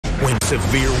When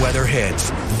severe weather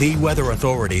hits, the Weather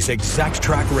Authority's Exact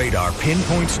Track Radar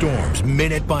pinpoints storms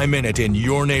minute by minute in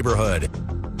your neighborhood.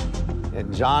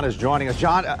 And John is joining us.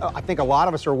 John, I think a lot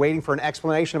of us are waiting for an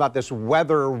explanation about this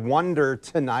weather wonder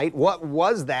tonight. What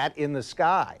was that in the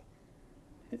sky?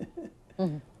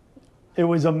 It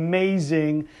was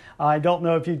amazing. I don't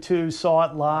know if you two saw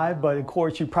it live, but of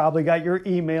course you probably got your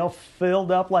email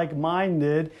filled up like mine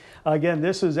did. Again,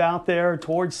 this was out there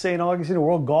towards St. Augustine, the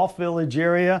World Golf Village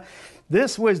area.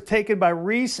 This was taken by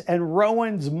Reese and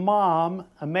Rowan's mom,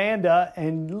 Amanda,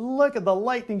 and look at the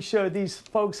lightning show these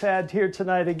folks had here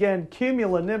tonight. Again,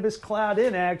 cumulonimbus cloud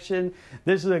in action.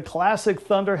 This is a classic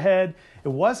thunderhead. It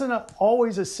wasn't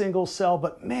always a single cell,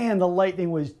 but man, the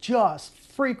lightning was just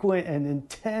frequent and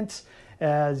intense,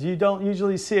 as you don't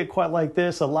usually see it quite like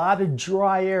this. A lot of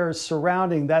dry air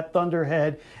surrounding that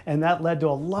thunderhead, and that led to a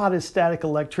lot of static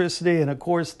electricity. And of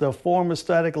course, the form of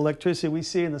static electricity we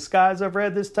see in the skies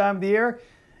overhead this time of the year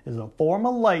is a form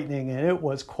of lightning, and it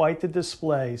was quite the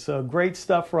display. So great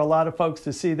stuff for a lot of folks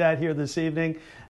to see that here this evening.